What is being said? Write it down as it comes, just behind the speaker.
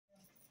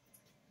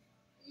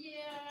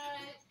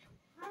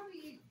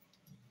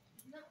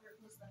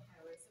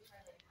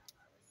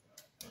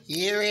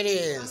Here it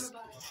is.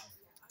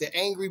 The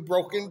angry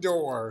broken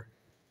door.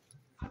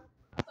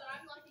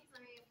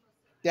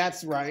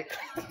 That's right.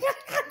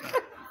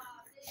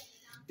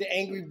 The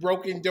angry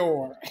broken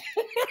door.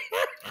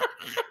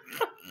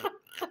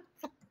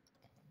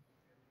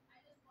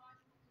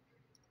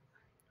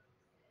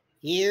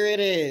 Here it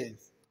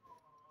is.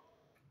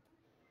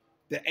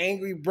 The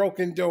angry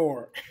broken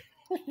door.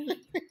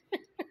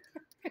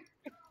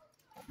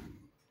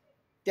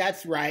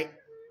 That's right.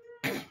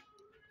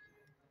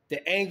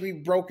 The angry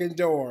broken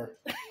door.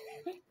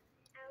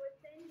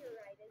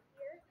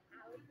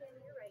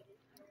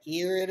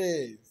 Here it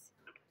is.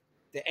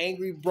 The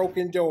angry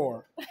broken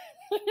door.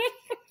 This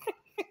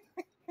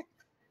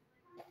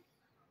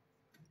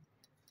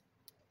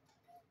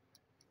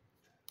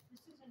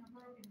isn't a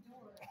broken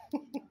door.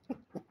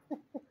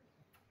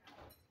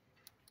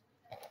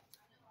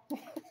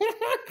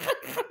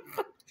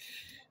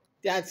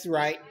 That's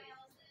right.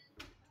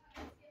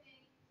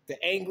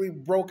 The angry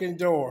broken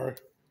door.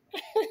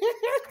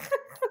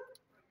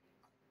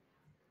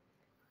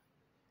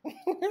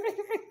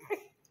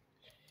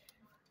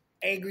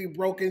 Angry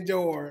broken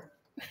door.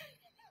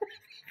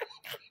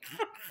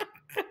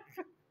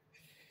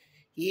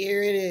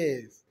 Here it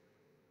is.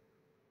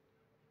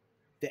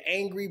 The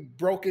angry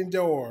broken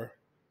door.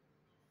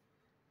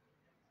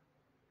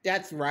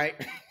 That's right.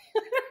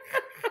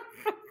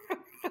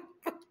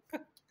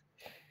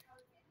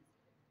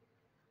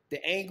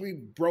 The angry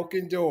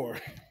broken door.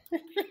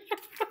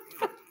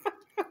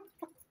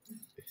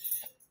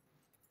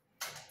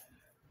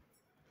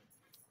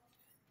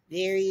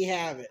 There you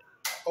have it.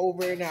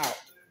 Over and out.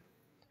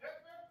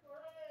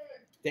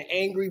 The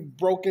angry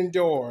broken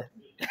door.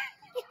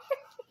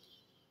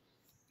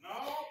 No,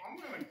 I'm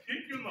going to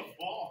kick you in the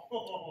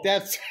ball.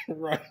 That's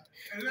right.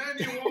 And then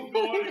you won't go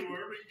anywhere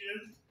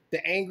because...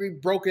 The angry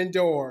broken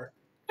door.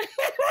 There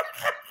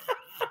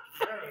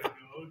it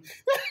goes.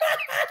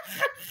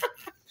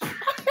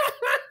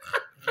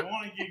 I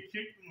want to get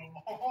kicked in the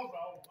balls.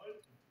 I'll let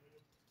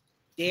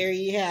you. There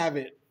you have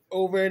it.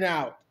 Over and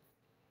out.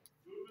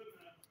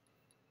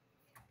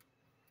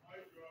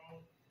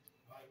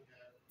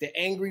 The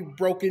angry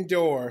broken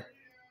door.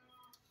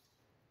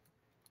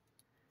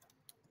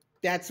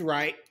 That's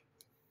right.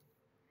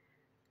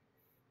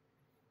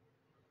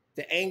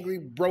 The angry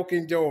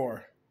broken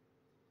door.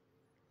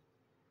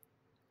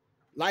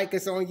 Like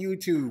us on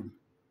YouTube.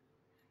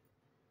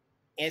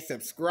 And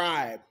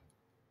subscribe.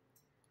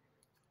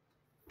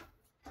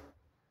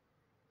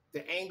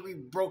 The angry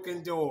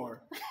broken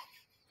door.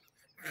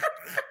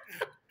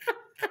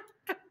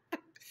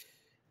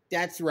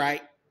 That's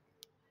right.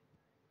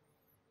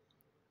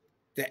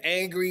 The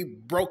angry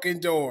broken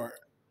door.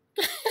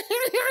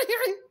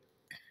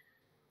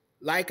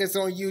 Like us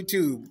on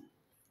YouTube.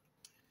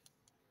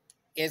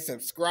 And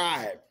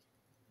subscribe.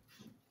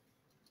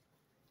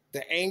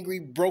 The angry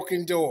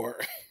broken door.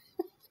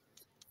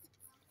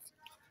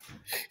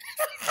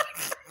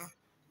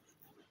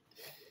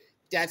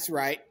 That's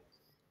right.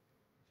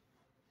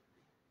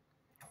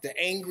 The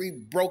angry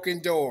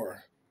broken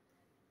door.